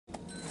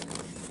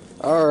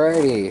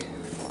Alrighty,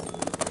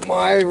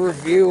 my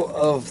review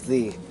of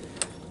the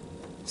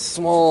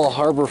small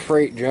Harbor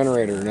Freight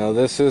generator. Now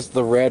this is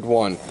the red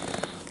one.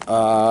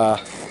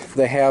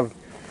 They have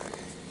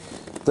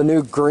the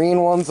new green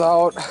ones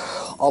out.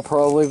 I'll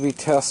probably be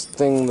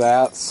testing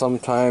that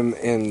sometime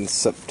in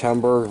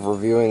September,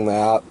 reviewing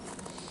that.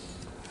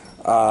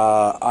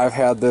 I've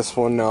had this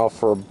one now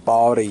for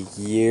about a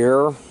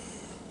year.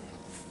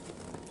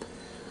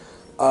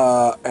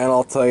 And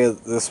I'll tell you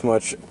this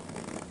much,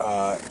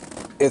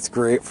 it's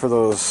great for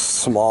those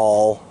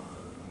small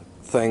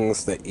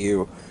things that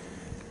you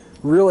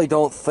really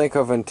don't think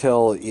of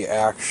until you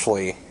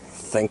actually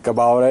think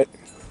about it,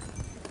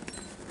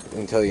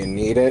 until you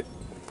need it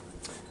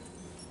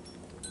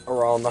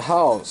around the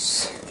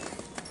house.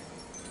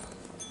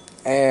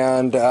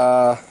 And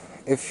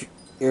if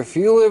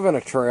you live in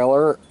a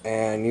trailer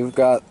and you've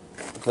got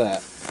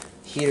that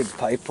heated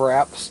pipe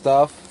wrap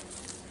stuff,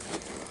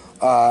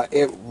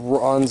 it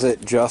runs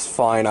it just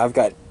fine. I've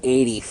got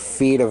 80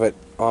 feet of it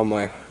on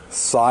my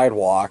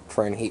sidewalk,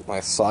 trying to heat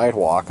my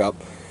sidewalk up,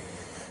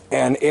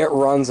 and it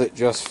runs it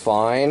just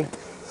fine.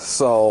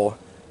 So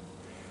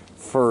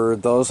for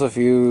those of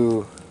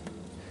you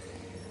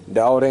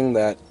doubting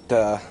that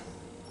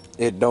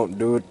it don't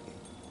do a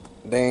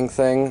dang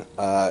thing,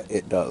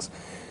 it does.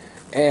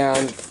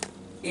 And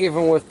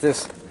even with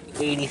this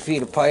 80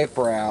 feet of pipe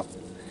wrap,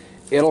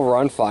 it'll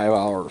run 5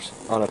 hours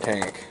on a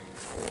tank,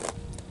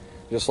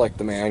 just like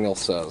the manual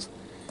says.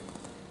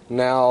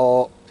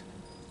 Now,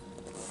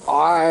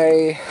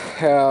 I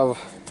have,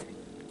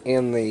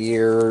 in the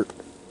year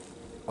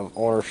of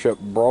ownership,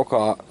 broke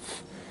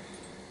off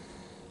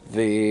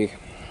the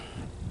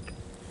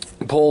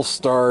pull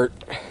start.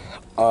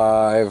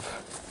 I've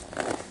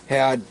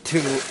had to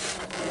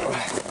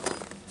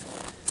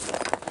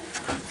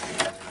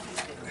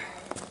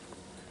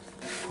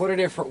put a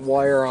different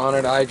wire on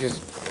it. I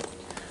just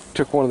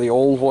took one of the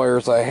old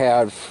wires I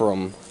had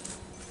from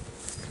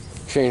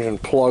changing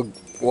plug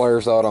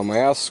wires out on my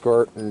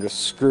Escort and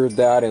just screwed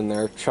that in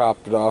there,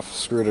 chopped it off,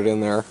 screwed it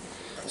in there.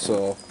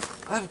 So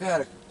I've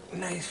got a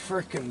nice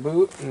freaking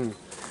boot and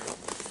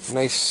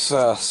nice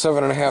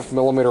 7.5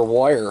 millimeter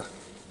wire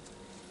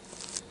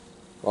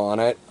on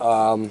it.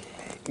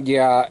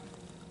 Yeah,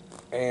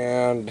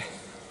 and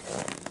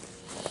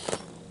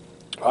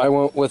I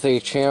went with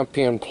a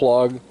Champion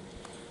plug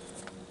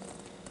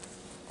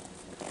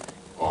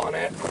on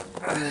it,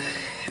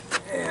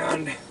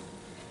 and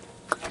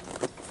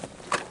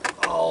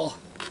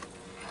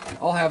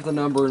I'll have the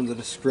number in the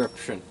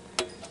description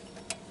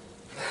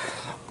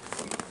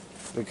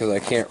because I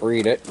can't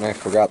read it and I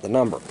forgot the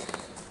number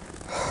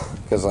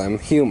because I'm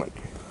human.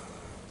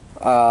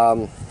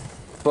 But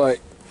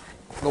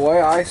the way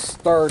I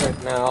start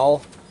it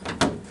now,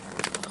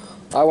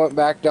 I went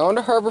back down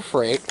to Harbor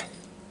Freight,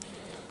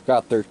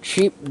 got their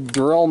cheap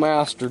Drill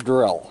Master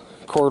drill,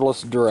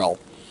 cordless drill.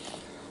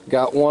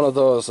 Got one of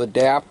those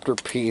adapter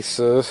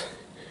pieces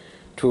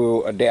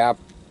to adapt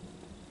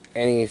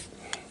any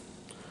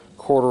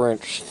 1/4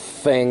 inch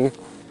thing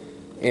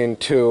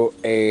into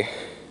a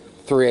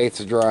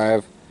 3/8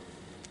 drive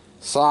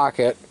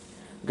socket.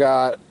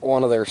 Got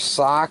one of their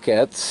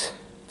sockets.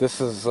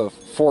 This is a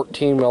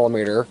 14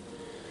 millimeter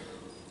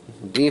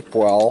deep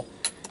well.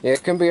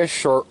 It can be a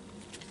short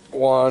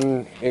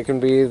one, it can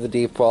be the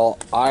deep well.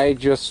 I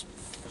just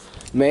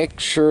make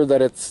sure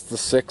that it's the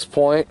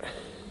 6-point.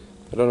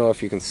 I don't know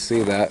if you can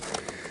see that.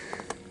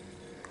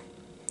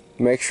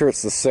 Make sure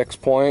it's the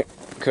 6-point,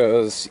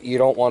 because you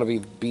don't want to be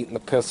beating the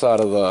piss out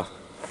of the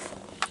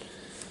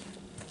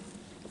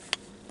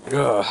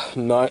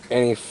nut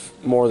any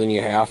more than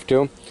you have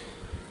to.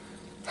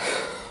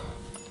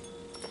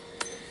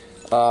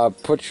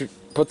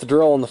 Put the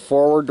drill in the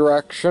forward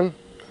direction,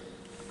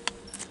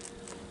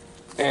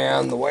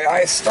 and the way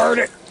I start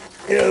it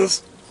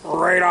is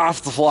right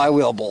off the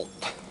flywheel bolt.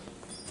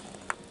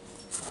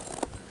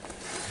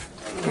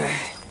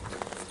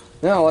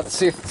 Now let's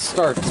see if it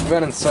starts. It's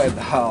been inside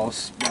the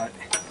house, but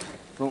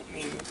don't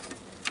need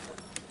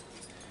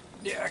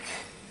deck.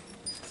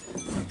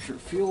 Make sure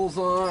fuel's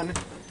on.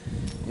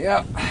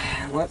 Yep,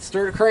 let's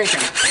start it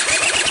cranking.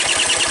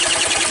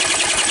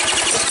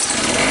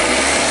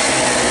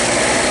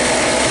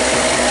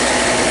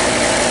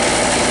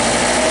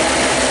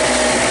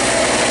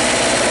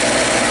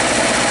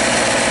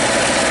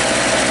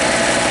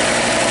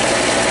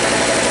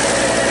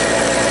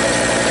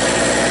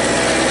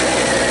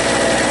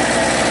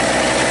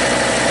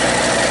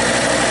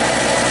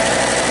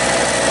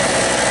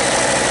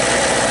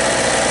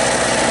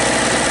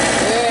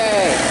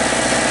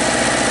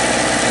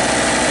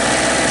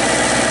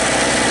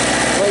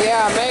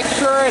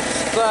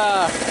 It's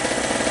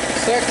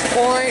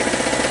 6-point,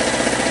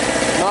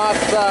 not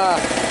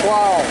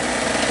 12.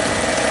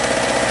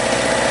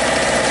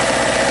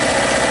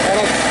 And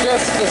it's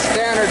just the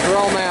standard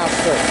Drill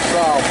Master,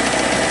 so.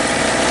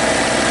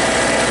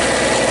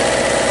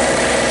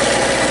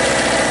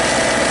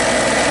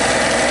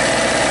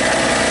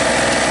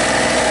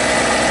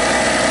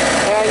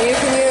 And you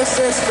can use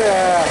this to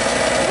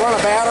run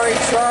a battery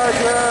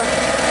charger,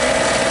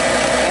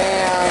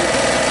 and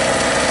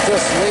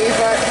just leave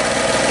it.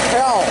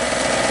 Hell,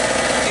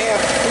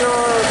 if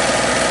you're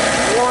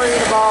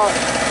worried about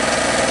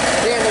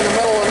being in the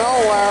middle of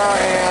nowhere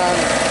and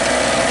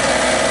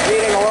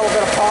needing a little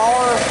bit of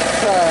power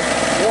to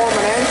warm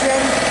an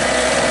engine,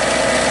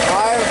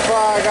 I've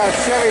got a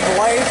Chevy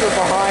Blazer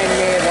behind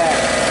me that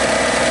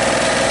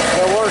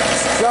works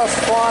just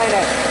fine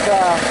at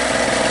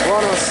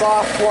running a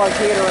soft plug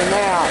heater in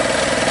that.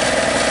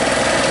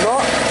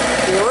 No,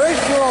 the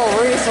original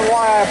reason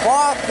why I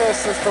bought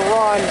this is to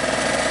run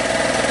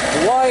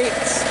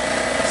lights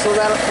so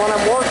that when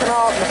I'm working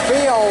out in the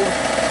field,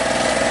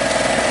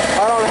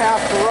 I don't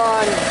have to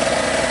run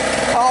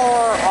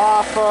power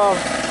off of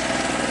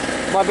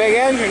my big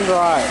engine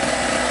drive.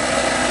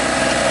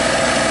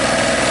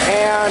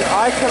 And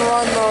I can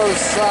run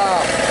those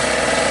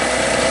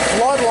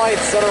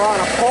floodlights that are on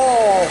a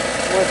pole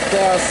with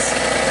this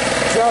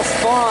just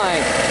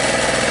fine.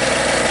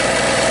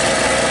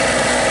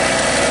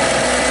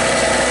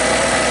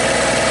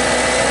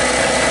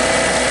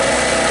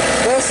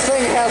 This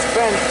thing has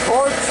been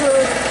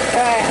tortured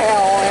to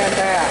hell and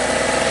back.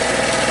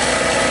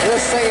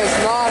 This thing has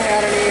not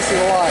had an easy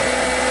life.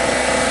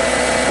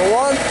 The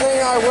one thing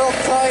I will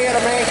tell you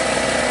to make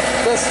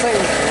this thing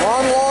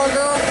run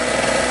longer,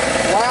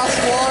 last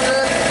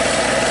longer,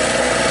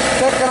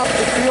 picking up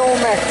the fuel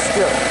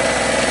mixture.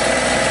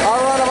 I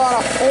run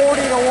about a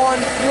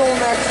 40-to-1 fuel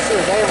mixture.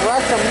 They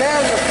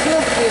recommend a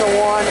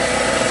 50-to-1.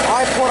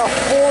 I put a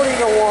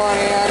 40-to-1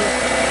 in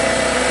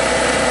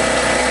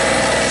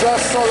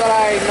just so that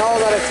I know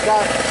that it's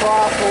got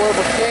proper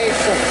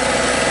lubrication.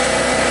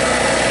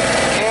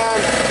 And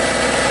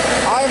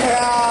I've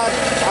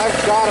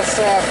got to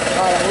say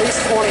at least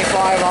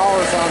 25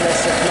 hours on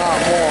this, if not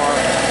more.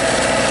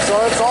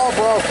 So it's all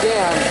broke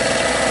in.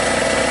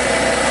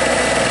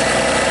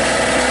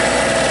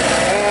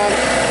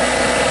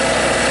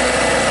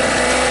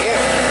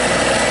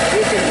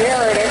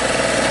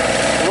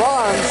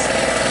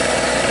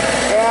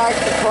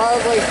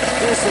 Probably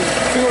do some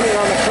tuning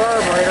on the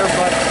carburetor,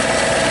 but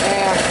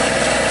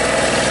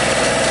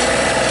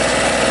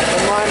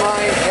in my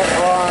mind it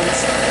runs.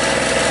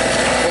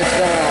 It's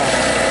gonna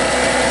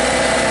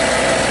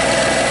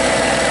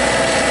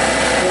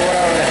do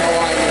whatever the hell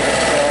I need it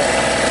to.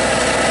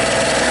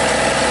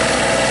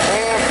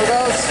 And for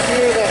those of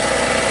you that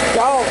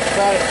don't,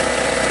 that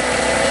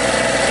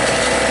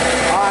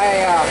I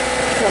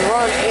can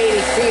run 80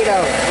 feet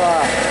of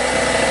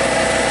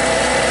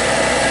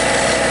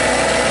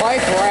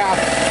wrap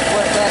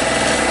with it.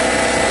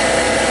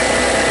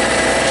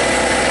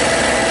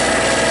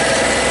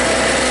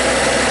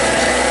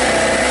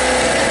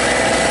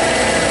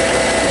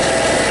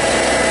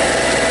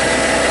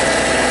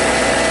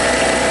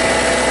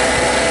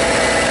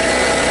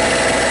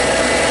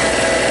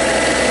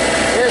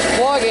 Here's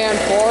plug-in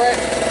for it.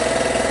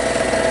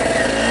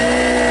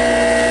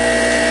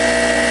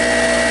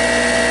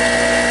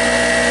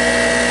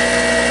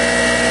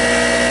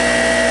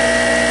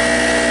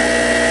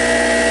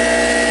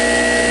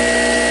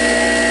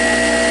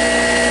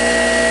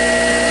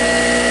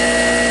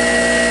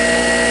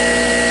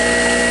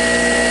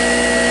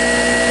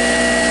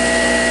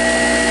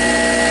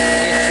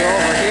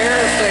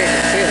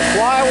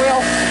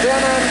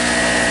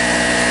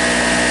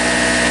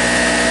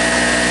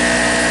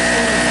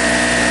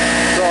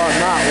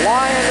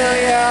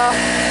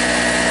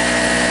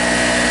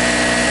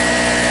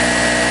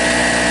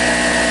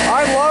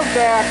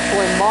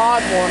 Actually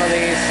mod one of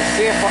these to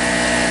see if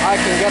I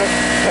can get it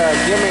to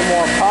give me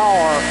more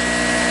power.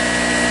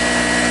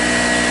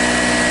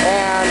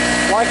 And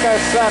like I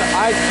said,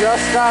 I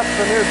just got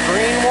the new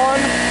green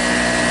one,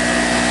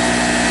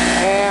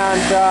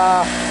 and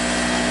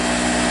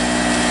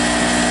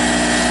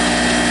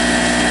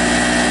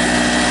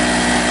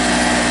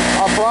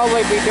I'll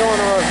probably be doing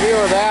a review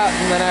of that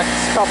in the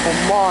next couple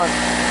months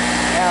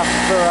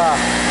after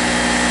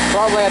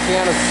probably at the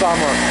end of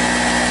summer.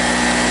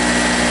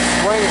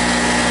 Spring,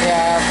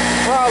 yeah,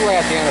 probably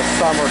at the end of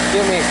summer.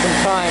 Give me some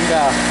time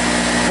to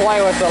play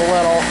with it a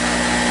little,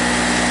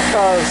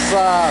 because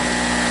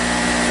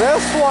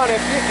this one,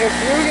 if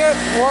you get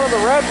one of the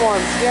red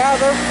ones, yeah,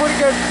 they're pretty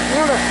good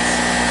units,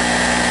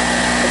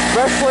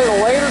 especially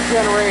the later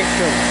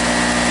generations.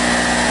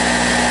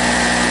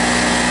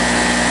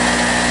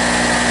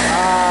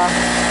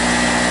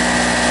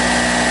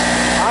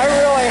 I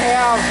really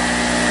have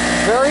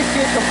very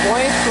few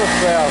complaints with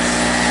this,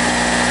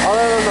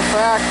 other than the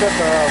fact that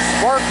the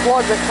spark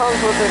plug that comes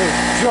with it is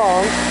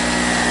junk.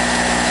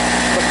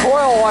 The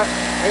coil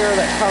here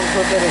that comes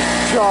with it is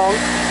junk.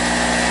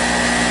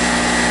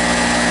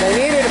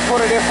 They needed to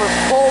put a different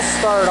pull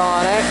start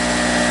on it.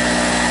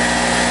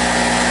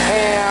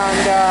 And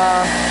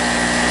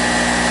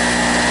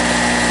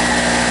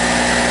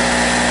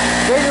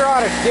figure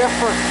out a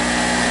different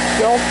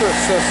filter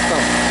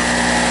system.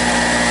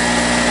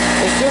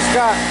 It's just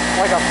got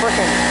like a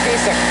freaking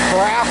piece of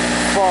craft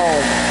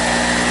foam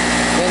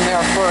in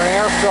there for an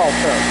air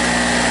filter.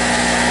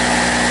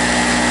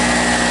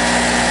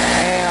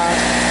 And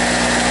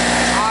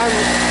I'm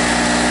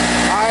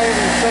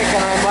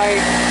thinking I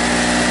might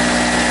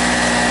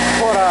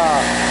put a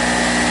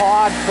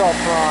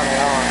filter on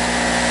it on.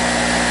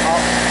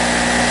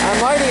 I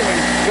might even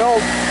build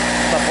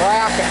the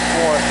bracket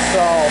for it,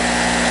 so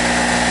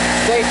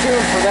stay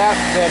tuned for that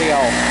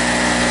video.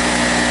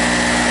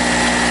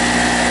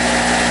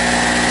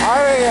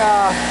 I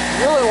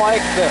really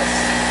like this.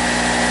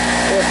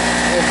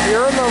 If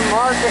you're in the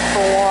market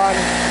for one,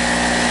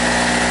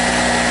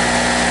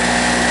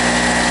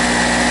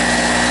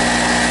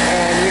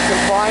 and you can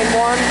find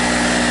one,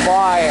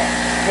 buy it,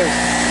 because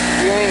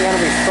you ain't gonna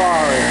be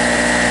sorry.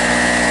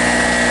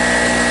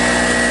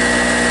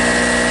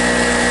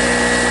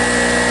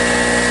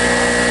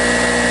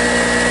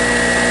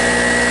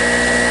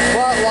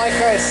 But like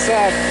I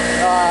said,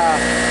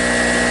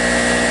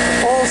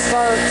 pull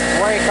starts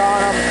break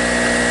on them.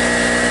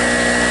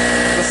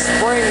 The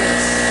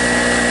springs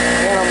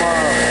in them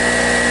are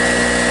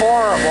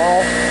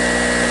horrible,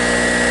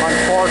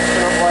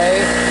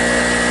 unfortunately.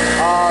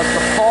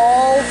 The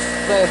pawls,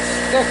 they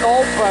stick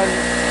open,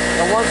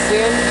 and once the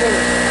engine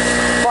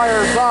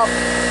fires up,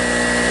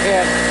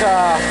 it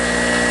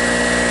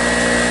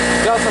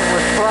doesn't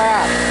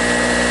retract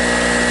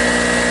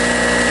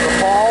the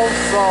pawls,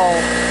 so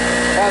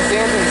as the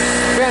engine's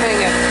spinning,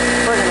 it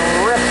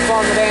friggin' rips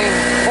on the dang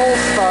pull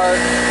start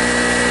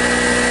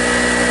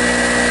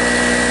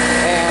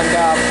and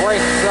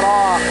breaks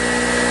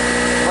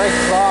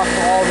off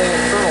all the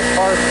internal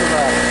parts of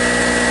the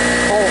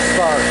pull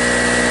start.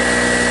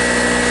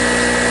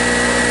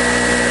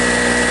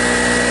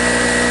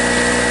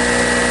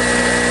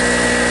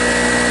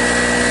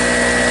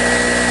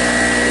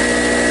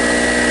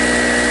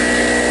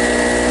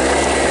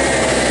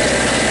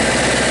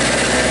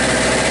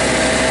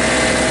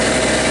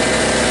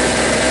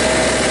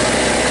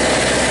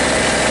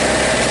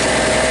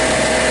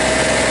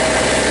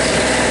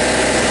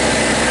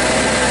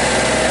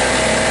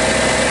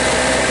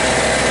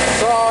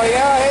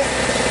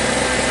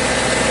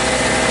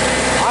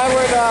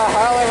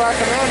 Highly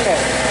recommend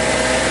it.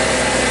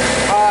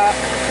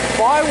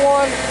 Buy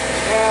one,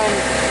 and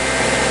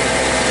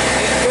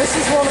this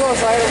is one of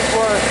those items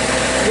where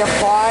you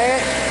buy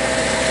it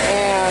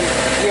and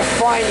you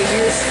find a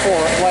use for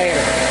it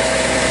later.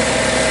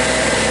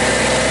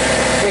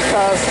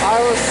 Because I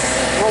was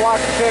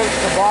reluctant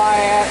to buy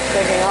it,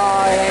 thinking,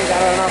 oh, it ain't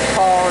got enough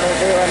power to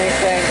do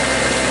anything.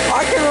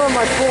 I can run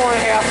my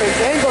 4.5-inch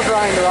angle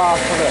grinder off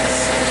of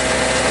this.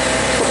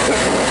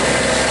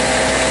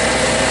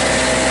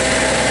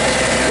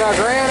 Now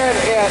granted,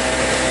 it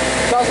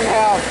doesn't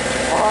have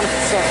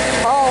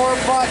 100% power,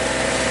 but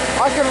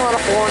I can run a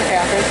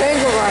 4.5-inch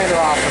angle grinder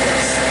off of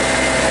this.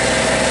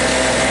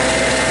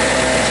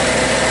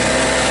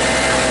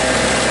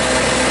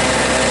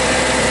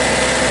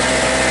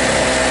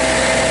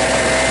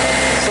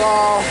 So,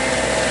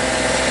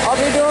 I'll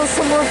be doing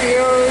some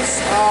reviews.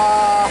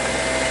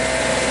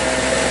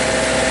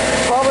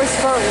 Probably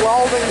start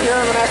welding here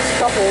in the next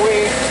couple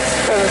weeks,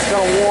 because it's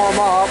going to warm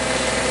up.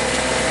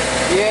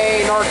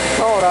 Yay, North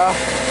Dakota,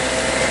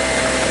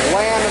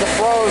 land of the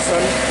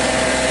frozen.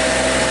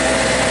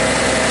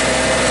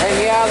 And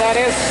yeah, that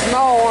is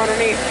snow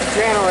underneath the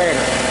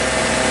generator.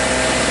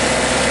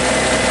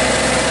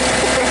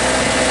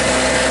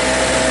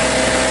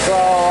 So,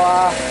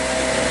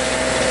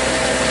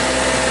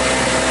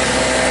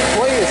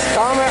 please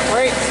comment,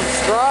 rate,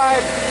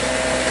 subscribe,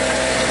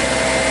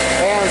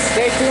 and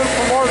stay tuned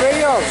for more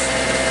videos.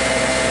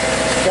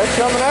 Catch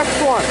you on the next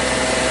one.